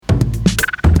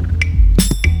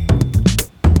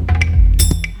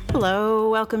Hello,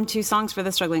 welcome to Songs for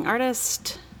the Struggling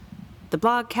Artist, the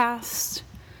blogcast.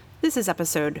 This is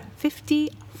episode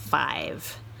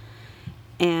 55.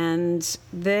 And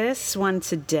this one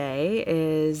today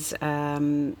is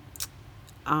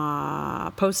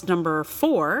post number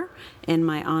 4 in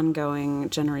my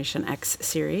ongoing Generation X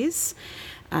series.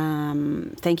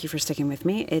 Thank you for sticking with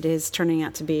me. It is turning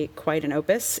out to be quite an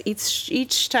opus.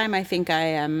 Each time I think I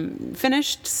am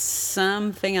finished,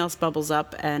 something else bubbles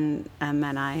up, and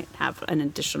then I have an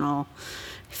additional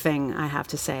thing I have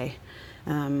to say.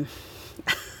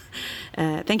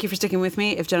 Thank you for sticking with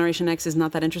me if Generation X is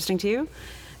not that interesting to you.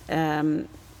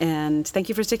 And thank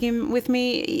you for sticking with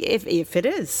me if it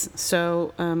is.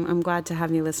 So I'm glad to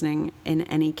have you listening in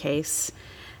any case.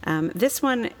 This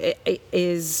one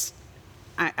is...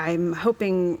 I'm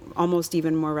hoping almost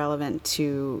even more relevant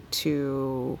to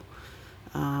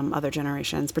other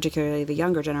generations, particularly the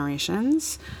younger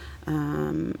generations.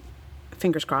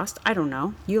 Fingers crossed. I don't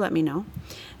know. You let me know.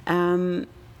 And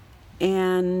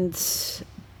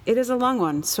it is a long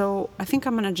one, so I think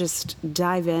I'm going to just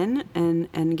dive in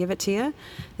and give it to you.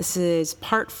 This is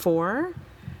part 4.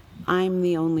 I'm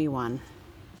the Only One.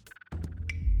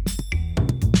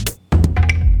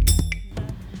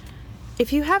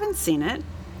 If you haven't seen it,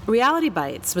 Reality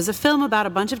Bites was a film about a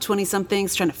bunch of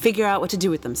 20-somethings trying to figure out what to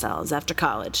do with themselves after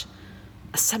college.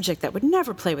 A subject that would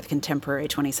never play with contemporary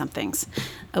 20-somethings.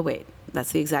 Oh wait,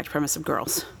 that's the exact premise of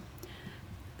Girls.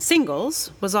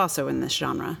 Singles was also in this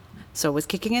genre. So was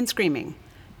Kicking and Screaming.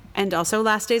 And also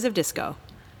Last Days of Disco.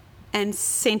 And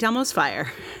St. Elmo's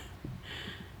Fire.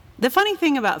 The funny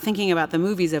thing about thinking about the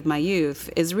movies of my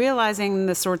youth is realizing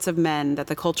the sorts of men that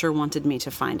the culture wanted me to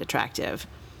find attractive.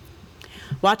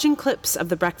 Watching clips of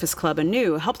The Breakfast Club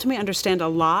anew helped me understand a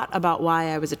lot about why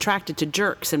I was attracted to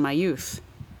jerks in my youth.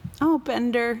 Oh,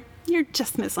 Bender, you're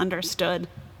just misunderstood.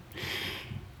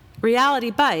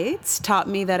 Reality Bites taught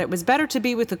me that it was better to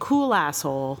be with a cool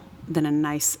asshole than a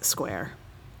nice square.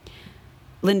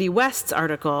 Lindy West's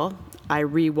article, I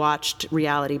rewatched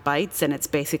Reality Bites and it's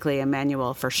basically a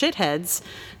manual for shitheads,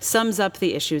 sums up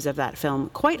the issues of that film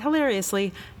quite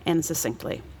hilariously and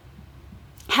succinctly.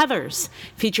 Heathers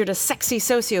featured a sexy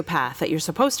sociopath that you're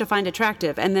supposed to find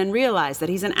attractive and then realize that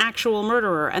he's an actual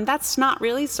murderer, and that's not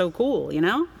really so cool, you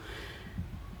know?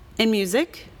 In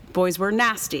music, boys were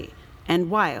nasty and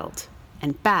wild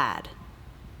and bad.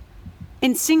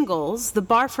 In Singles, the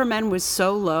bar for men was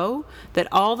so low that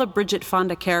all the Bridget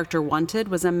Fonda character wanted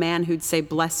was a man who'd say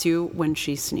bless you when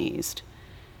she sneezed.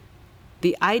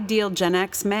 The ideal Gen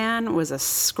X man was a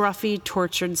scruffy,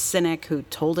 tortured cynic who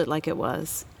told it like it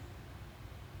was.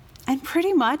 And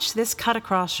pretty much this cut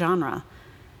across genre.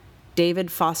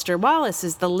 David Foster Wallace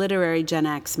is the literary Gen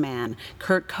X man.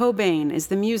 Kurt Cobain is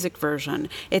the music version.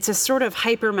 It's a sort of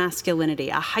hyper-masculinity,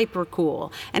 a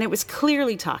hyper-cool, and it was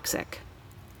clearly toxic.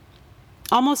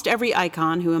 Almost every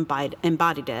icon who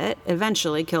embodied it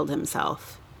eventually killed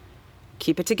himself.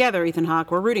 Keep it together, Ethan Hawke.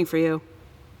 We're rooting for you.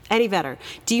 Eddie Vedder,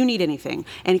 do you need anything?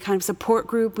 Any kind of support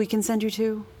group we can send you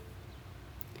to?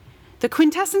 The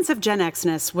quintessence of Gen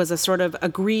X-ness was a sort of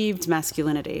aggrieved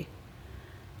masculinity.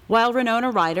 While Winona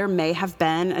Ryder may have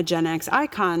been a Gen X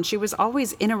icon, she was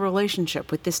always in a relationship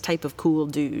with this type of cool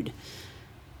dude.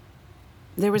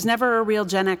 There was never a real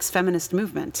Gen X feminist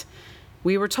movement.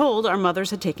 We were told our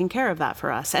mothers had taken care of that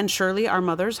for us, and surely our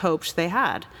mothers hoped they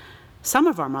had. Some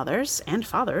of our mothers, and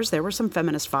fathers, there were some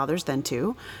feminist fathers then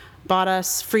too, bought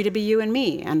us Free to Be You and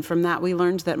Me, and from that we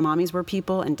learned that mommies were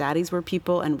people and daddies were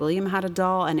people and William had a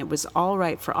doll and it was all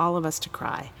right for all of us to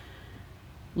cry.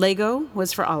 Lego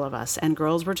was for all of us, and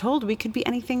girls were told we could be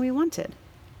anything we wanted.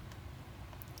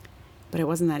 But it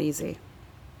wasn't that easy.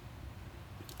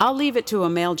 I'll leave it to a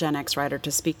male Gen X writer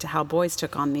to speak to how boys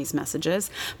took on these messages,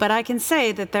 but I can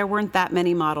say that there weren't that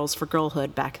many models for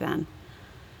girlhood back then.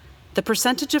 The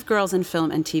percentage of girls in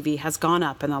film and TV has gone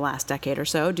up in the last decade or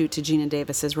so due to Gina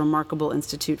Davis's remarkable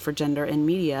Institute for Gender in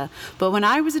Media, but when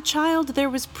I was a child, there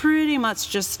was pretty much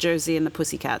just Josie and the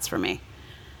Pussycats for me.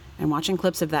 And watching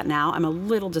clips of that now, I'm a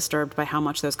little disturbed by how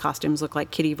much those costumes look like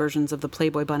kiddie versions of the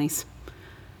Playboy bunnies.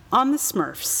 On the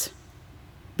Smurfs,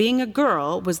 being a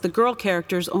girl was the girl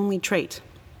character's only trait.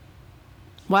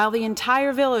 While the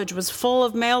entire village was full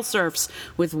of male serfs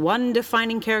with one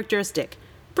defining characteristic,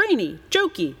 brainy,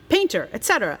 jokey, painter,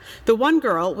 etc., the one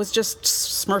girl was just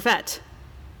Smurfette,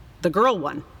 the girl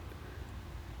one.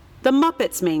 The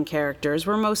Muppets' main characters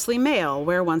were mostly male,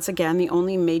 where once again the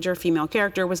only major female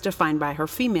character was defined by her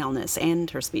femaleness and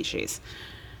her species.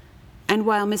 And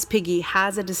while Miss Piggy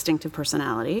has a distinctive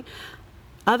personality,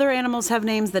 other animals have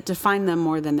names that define them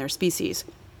more than their species.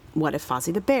 What if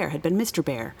Fozzie the Bear had been Mr.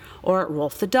 Bear, or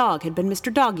Rolf the Dog had been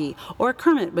Mr. Doggy, or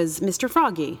Kermit was Mr.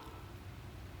 Froggy?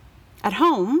 At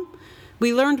home,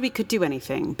 we learned we could do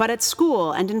anything, but at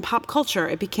school and in pop culture,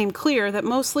 it became clear that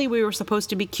mostly we were supposed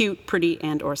to be cute, pretty,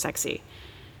 and/or sexy.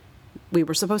 We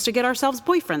were supposed to get ourselves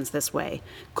boyfriends this way.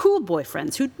 Cool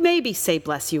boyfriends who'd maybe say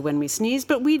bless you when we sneezed,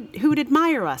 but who'd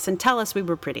admire us and tell us we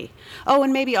were pretty. Oh,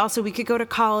 and maybe also we could go to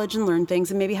college and learn things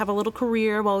and maybe have a little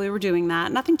career while we were doing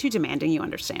that. Nothing too demanding, you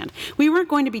understand. We weren't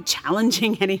going to be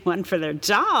challenging anyone for their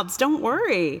jobs, don't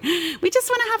worry. We just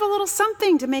want to have a little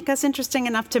something to make us interesting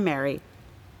enough to marry.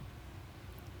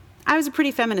 I was a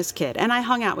pretty feminist kid, and I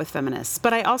hung out with feminists,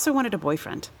 but I also wanted a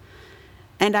boyfriend.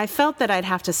 And I felt that I'd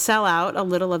have to sell out a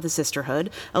little of the sisterhood,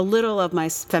 a little of my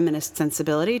feminist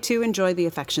sensibility to enjoy the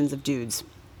affections of dudes.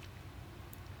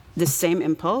 This same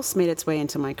impulse made its way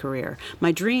into my career.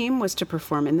 My dream was to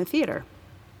perform in the theater.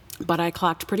 But I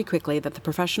clocked pretty quickly that the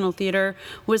professional theater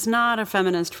was not a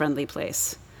feminist-friendly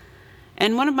place.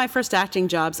 And one of my first acting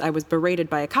jobs, I was berated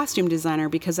by a costume designer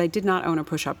because I did not own a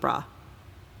push-up bra.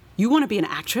 "You want to be an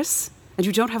actress? And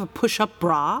you don't have a push-up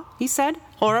bra?" he said,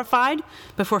 horrified,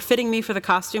 before fitting me for the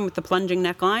costume with the plunging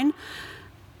neckline.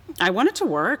 I wanted to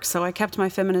work, so I kept my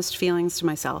feminist feelings to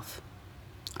myself.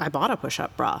 I bought a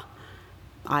push-up bra.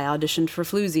 I auditioned for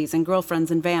floozies and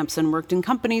girlfriends and vamps and worked in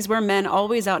companies where men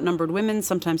always outnumbered women,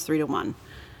 sometimes 3-1.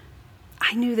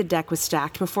 I knew the deck was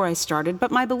stacked before I started,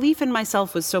 but my belief in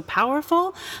myself was so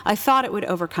powerful, I thought it would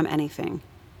overcome anything.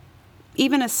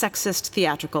 Even a sexist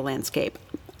theatrical landscape.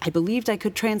 I believed I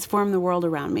could transform the world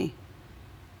around me.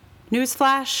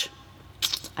 Newsflash,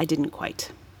 I didn't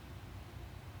quite.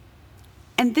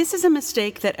 And this is a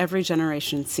mistake that every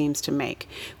generation seems to make.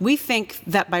 We think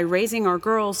that by raising our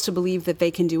girls to believe that they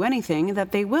can do anything,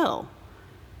 that they will.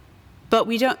 But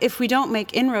if we don't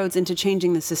make inroads into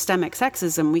changing the systemic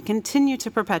sexism, we continue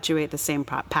to perpetuate the same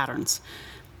patterns.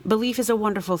 Belief is a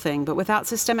wonderful thing, but without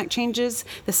systemic changes,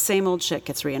 the same old shit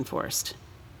gets reinforced.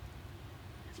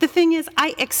 The thing is,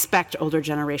 I expect older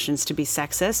generations to be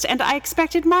sexist, and I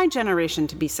expected my generation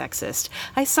to be sexist.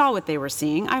 I saw what they were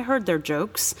seeing. I heard their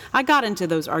jokes. I got into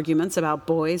those arguments about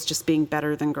boys just being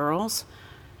better than girls.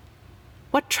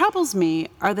 What troubles me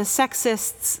are the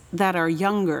sexists that are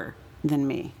younger than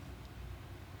me.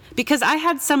 Because I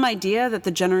had some idea that the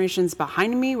generations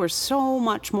behind me were so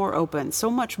much more open,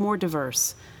 so much more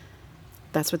diverse.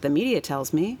 That's what the media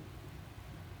tells me.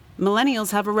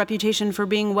 Millennials have a reputation for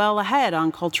being well ahead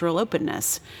on cultural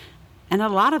openness, and a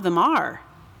lot of them are.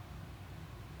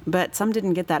 But some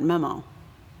didn't get that memo.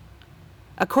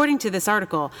 According to this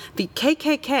article, the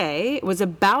KKK was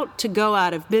about to go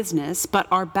out of business, but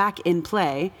are back in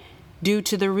play due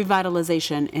to the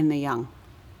revitalization in the young.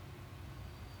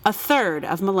 A third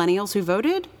of millennials who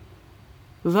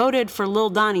voted for Lil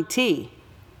Donnie T.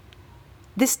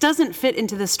 This doesn't fit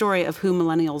into the story of who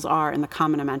millennials are in the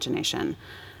common imagination.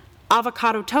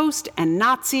 Avocado toast and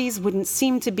Nazis wouldn't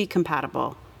seem to be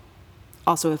compatible.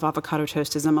 Also, if avocado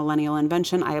toast is a millennial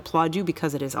invention, I applaud you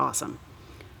because it is awesome.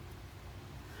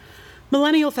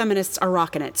 Millennial feminists are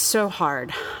rocking it so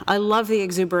hard. I love the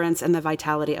exuberance and the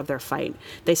vitality of their fight.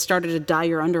 They started a dye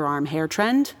your underarm hair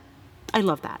trend. I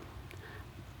love that.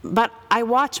 But I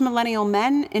watch millennial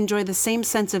men enjoy the same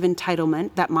sense of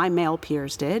entitlement that my male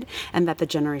peers did and that the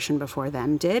generation before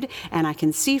them did, and I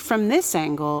can see from this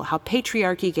angle how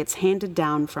patriarchy gets handed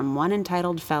down from one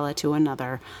entitled fella to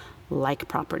another, like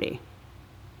property.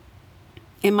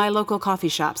 In my local coffee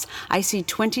shops, I see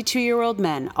 22-year-old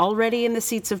men already in the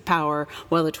seats of power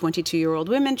while the 22-year-old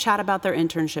women chat about their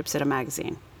internships at a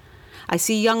magazine. I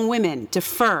see young women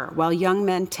defer while young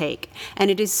men take,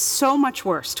 and it is so much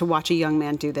worse to watch a young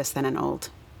man do this than an old.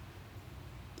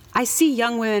 I see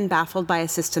young women baffled by a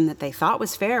system that they thought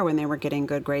was fair when they were getting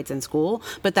good grades in school,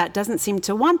 but that doesn't seem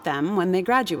to want them when they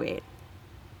graduate.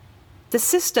 The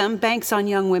system banks on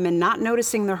young women not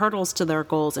noticing the hurdles to their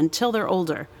goals until they're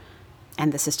older,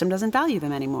 and the system doesn't value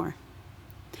them anymore.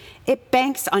 It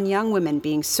banks on young women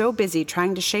being so busy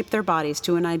trying to shape their bodies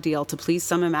to an ideal to please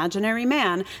some imaginary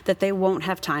man that they won't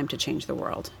have time to change the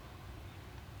world.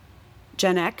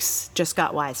 Gen X just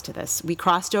got wise to this. We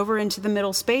crossed over into the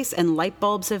middle space and light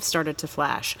bulbs have started to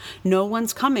flash. No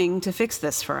one's coming to fix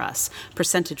this for us.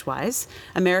 Percentage-wise,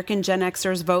 American Gen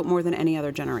Xers vote more than any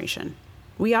other generation.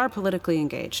 We are politically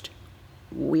engaged.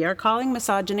 We are calling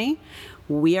misogyny.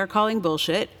 We are calling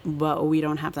bullshit, but we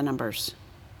don't have the numbers.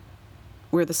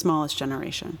 We're the smallest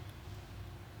generation.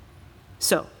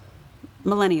 So,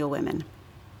 millennial women,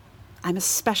 I'm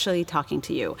especially talking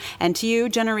to you, and to you,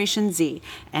 Generation Z,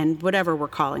 and whatever we're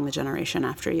calling the generation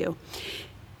after you.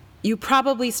 You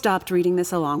probably stopped reading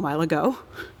this a long while ago,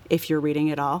 if you're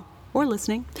reading at all, or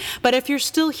listening. But if you're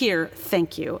still here,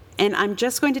 thank you. And I'm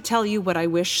just going to tell you what I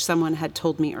wish someone had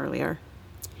told me earlier.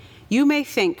 You may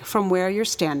think from where you're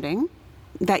standing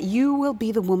that you will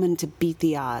be the woman to beat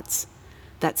the odds,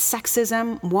 that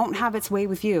sexism won't have its way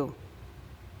with you.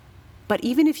 But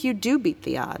even if you do beat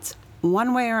the odds,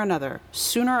 one way or another,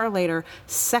 sooner or later,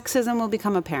 sexism will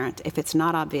become apparent if it's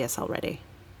not obvious already.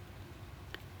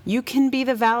 You can be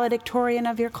the valedictorian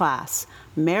of your class,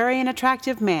 marry an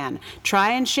attractive man,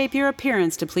 try and shape your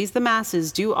appearance to please the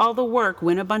masses, do all the work,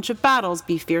 win a bunch of battles,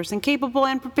 be fierce and capable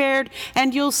and prepared,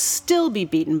 and you'll still be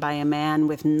beaten by a man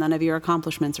with none of your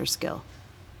accomplishments or skill.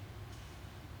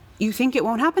 You think it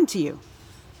won't happen to you,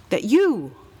 that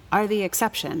you are the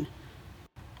exception,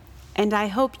 and I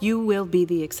hope you will be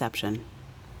the exception.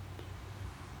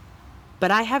 But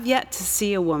I have yet to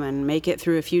see a woman make it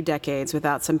through a few decades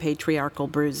without some patriarchal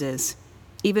bruises,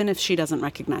 even if she doesn't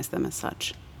recognize them as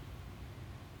such.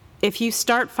 If you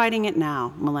start fighting it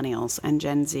now, millennials and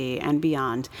Gen Z and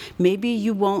beyond, maybe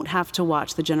you won't have to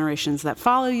watch the generations that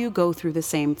follow you go through the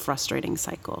same frustrating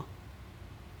cycle.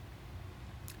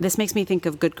 This makes me think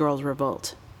of Good Girls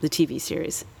Revolt, the TV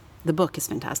series. The book is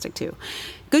fantastic too.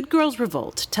 Good Girls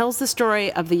Revolt tells the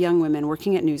story of the young women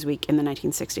working at Newsweek in the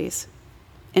 1960s.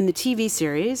 In the TV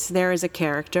series, there is a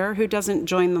character who doesn't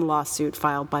join the lawsuit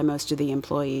filed by most of the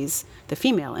employees, the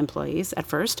female employees at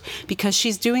first, because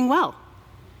she's doing well.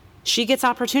 She gets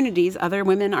opportunities other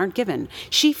women aren't given.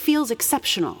 She feels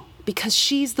exceptional because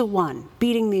she's the one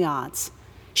beating the odds.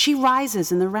 She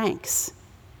rises in the ranks.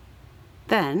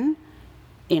 Then,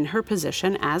 in her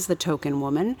position as the token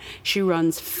woman, she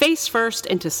runs face first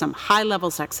into some high-level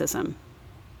sexism.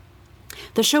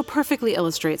 The show perfectly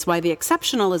illustrates why the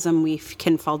exceptionalism we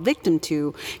can fall victim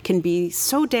to can be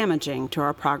so damaging to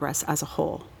our progress as a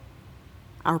whole.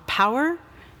 Our power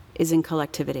is in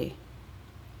collectivity.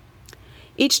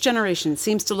 Each generation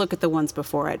seems to look at the ones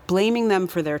before it, blaming them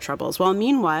for their troubles, while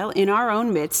meanwhile, in our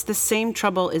own midst, the same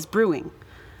trouble is brewing.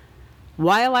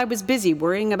 While I was busy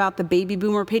worrying about the baby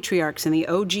boomer patriarchs and the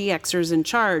OG Xers in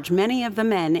charge, many of the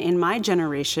men in my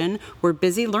generation were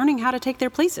busy learning how to take their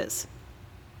places.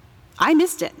 I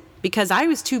missed it because I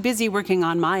was too busy working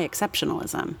on my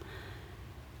exceptionalism.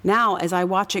 Now, as I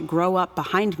watch it grow up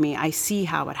behind me, I see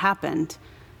how it happened.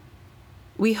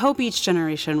 We hope each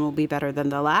generation will be better than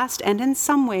the last, and in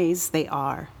some ways they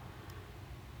are.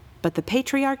 But the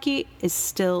patriarchy is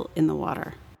still in the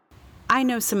water. I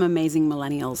know some amazing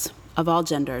millennials of all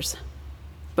genders,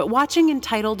 but watching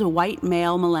entitled white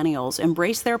male millennials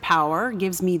embrace their power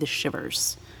gives me the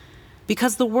shivers,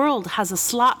 because the world has a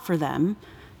slot for them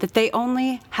that they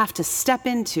only have to step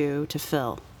into to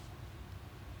fill.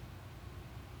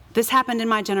 This happened in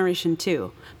my generation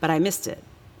too, but I missed it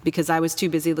because I was too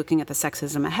busy looking at the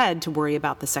sexism ahead to worry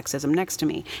about the sexism next to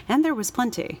me, and there was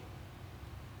plenty.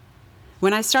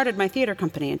 When I started my theater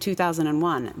company in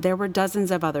 2001, there were dozens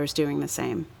of others doing the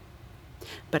same.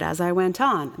 But as I went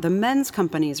on, the men's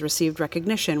companies received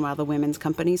recognition while the women's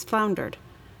companies floundered.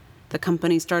 The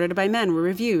companies started by men were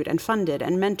reviewed and funded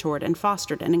and mentored and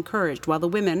fostered and encouraged, while the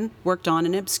women worked on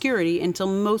in obscurity until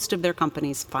most of their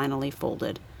companies finally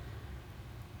folded.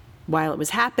 While it was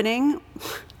happening,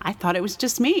 I thought it was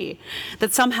just me,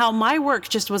 that somehow my work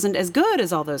just wasn't as good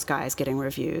as all those guys getting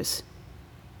reviews.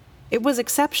 It was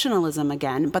exceptionalism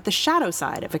again, but the shadow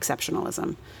side of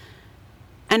exceptionalism.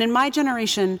 And in my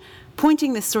generation,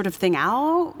 pointing this sort of thing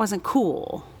out wasn't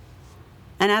cool.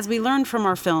 And as we learned from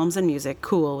our films and music,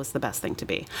 cool was the best thing to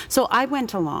be. So I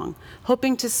went along,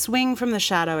 hoping to swing from the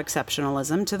shadow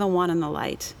exceptionalism to the one in the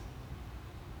light.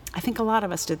 I think a lot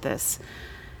of us did this.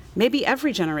 Maybe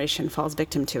every generation falls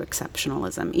victim to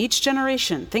exceptionalism. Each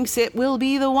generation thinks it will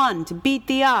be the one to beat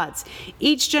the odds.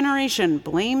 Each generation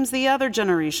blames the other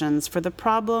generations for the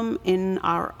problem in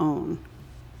our own.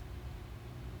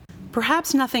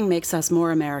 Perhaps nothing makes us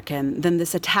more American than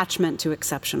this attachment to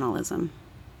exceptionalism.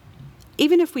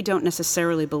 Even if we don't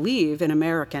necessarily believe in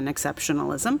American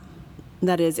exceptionalism,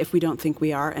 that is, if we don't think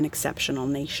we are an exceptional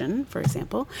nation, for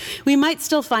example, we might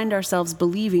still find ourselves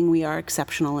believing we are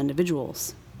exceptional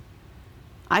individuals.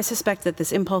 I suspect that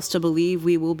this impulse to believe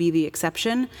we will be the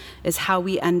exception is how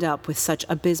we end up with such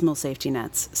abysmal safety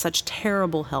nets, such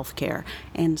terrible health care,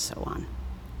 and so on.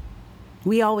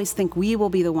 We always think we will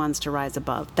be the ones to rise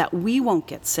above, that we won't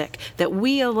get sick, that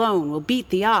we alone will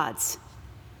beat the odds.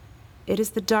 It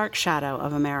is the dark shadow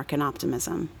of American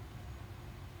optimism.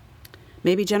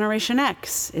 Maybe Generation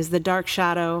X is the dark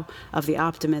shadow of the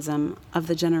optimism of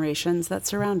the generations that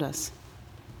surround us.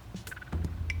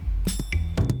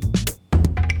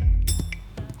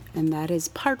 And that is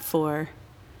part 4,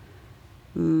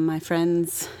 my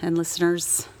friends and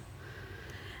listeners.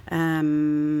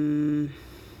 I'm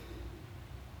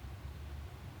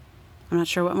not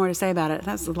sure what more to say about it.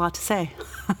 That's a lot to say.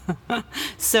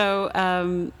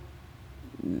 So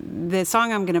The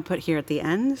song I'm going to put here at the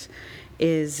end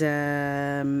is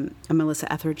a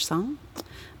Melissa Etheridge song.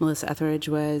 Melissa Etheridge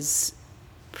was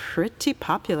pretty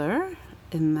popular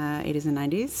in the 80s and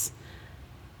 90s.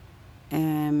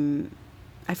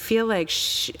 I feel like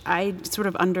I sort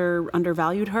of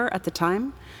undervalued her at the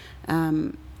time.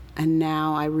 And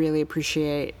now I really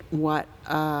appreciate what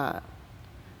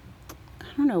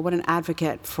what an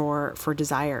advocate for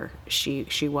desire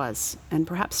she was, and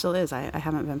perhaps still is. I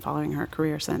haven't been following her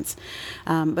career since.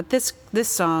 But this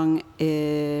song,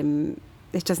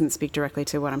 it doesn't speak directly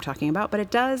to what I'm talking about, but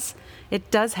it does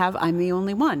have "I'm the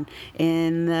Only One"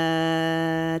 in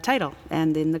the title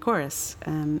and in the chorus.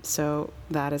 So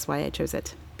that is why I chose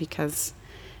it, because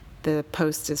the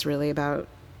post is really about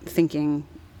thinking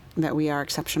that we are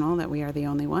exceptional, that we are the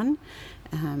only one,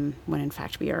 when in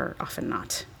fact we are often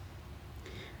not.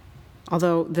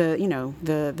 Although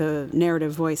the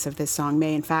narrative voice of this song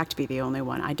may in fact be the only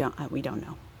one. We don't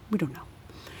know.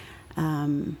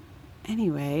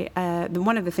 Anyway,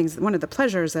 one of the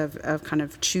pleasures of kind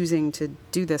of choosing to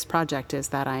do this project is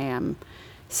that I am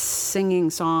singing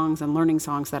songs and learning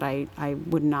songs that I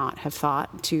would not have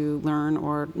thought to learn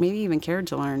or maybe even cared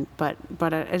to learn. But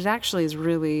it actually is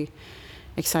really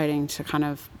exciting to kind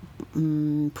of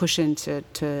push into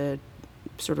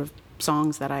sort of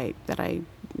songs that I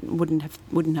wouldn't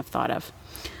have thought of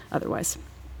otherwise.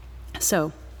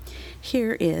 So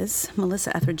here is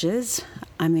Melissa Etheridge's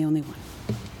 "I'm the Only One."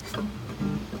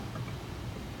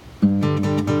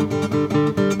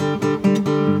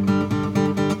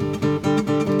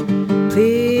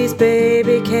 Please,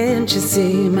 baby, can't you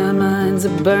see my mind's a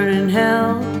burning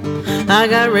hell? I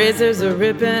got razors a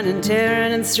ripping and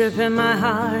tearing and stripping my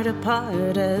heart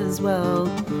apart as well.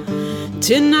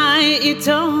 Tonight you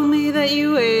told me that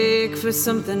you ache for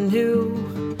something new,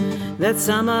 that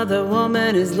some other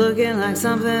woman is looking like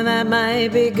something that might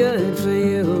be good for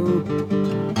you.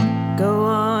 Go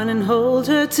on and hold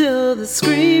her till the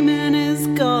screaming is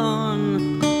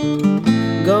gone.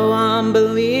 Go on,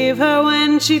 believe her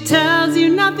when she tells you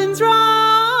nothing's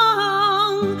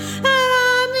wrong. And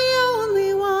I'm the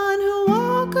only one who'll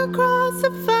walk across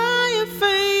the fire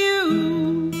for you.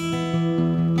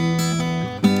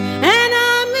 And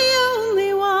I'm the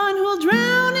only one who'll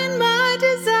drown in my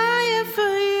desire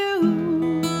for you.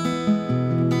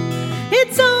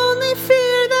 It's only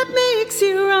fear that makes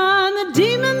you run, the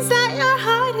demons that you're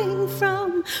hiding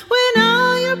from, when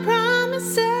all your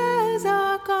promises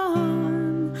are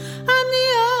gone. I'm the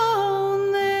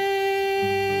only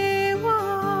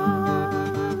one.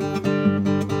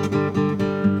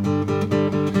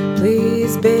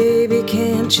 Please, baby,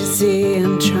 can't you see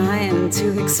I'm trying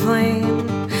to explain?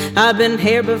 I've been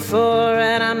here before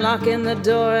and I'm locking the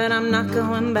door and I'm not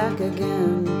going back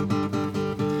again.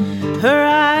 Her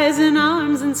eyes and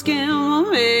arms and skin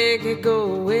won't make it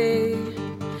go away.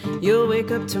 You'll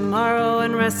wake up tomorrow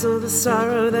and wrestle the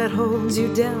sorrow that holds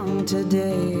you down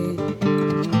today.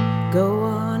 Go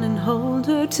on and hold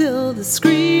her till the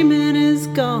screaming is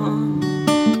gone.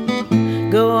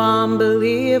 Go on,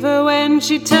 believe her when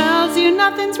she tells you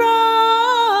nothing's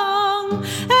wrong.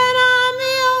 And I'm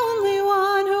the only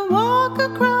one who'll walk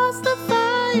across the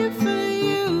fire for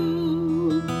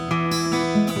you.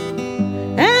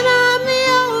 And I'm the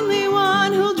only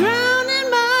one who'll drown in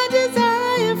my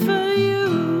desire for you.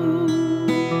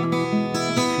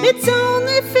 It's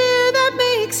only fear that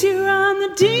makes you run,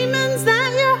 the demons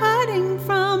that you're hiding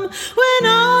from, when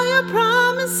all your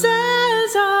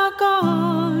promises are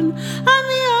gone. I'm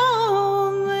the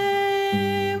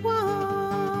only one.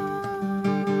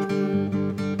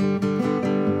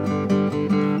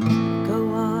 Go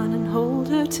on and hold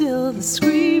her till the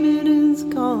screaming is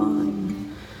gone.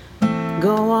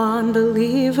 Go on,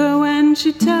 believe her when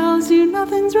she tells you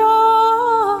nothing's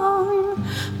wrong.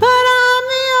 But I'm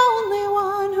the only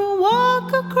one who'll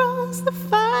walk across the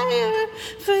fire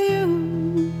for you.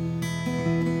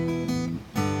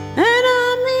 And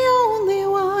I'm the only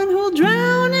one who'll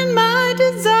drown in my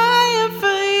desire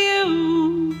for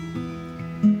you.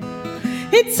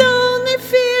 It's only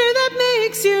fear that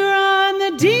makes you run,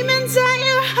 the demons that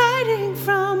you're hiding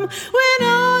from, when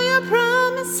all your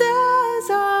promises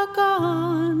are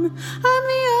gone. I'm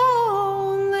the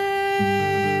only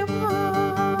one.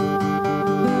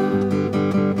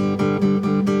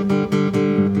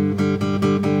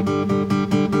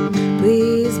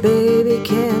 Please, baby,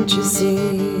 can't you see?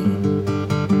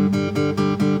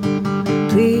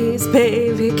 Please,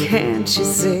 baby, can't you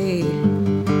see?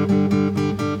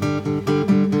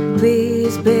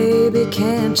 Please, baby,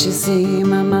 can't you see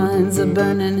my mind's a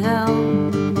burning hell?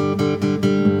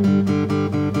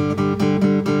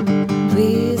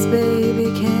 Please,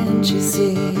 baby, can't you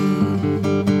see?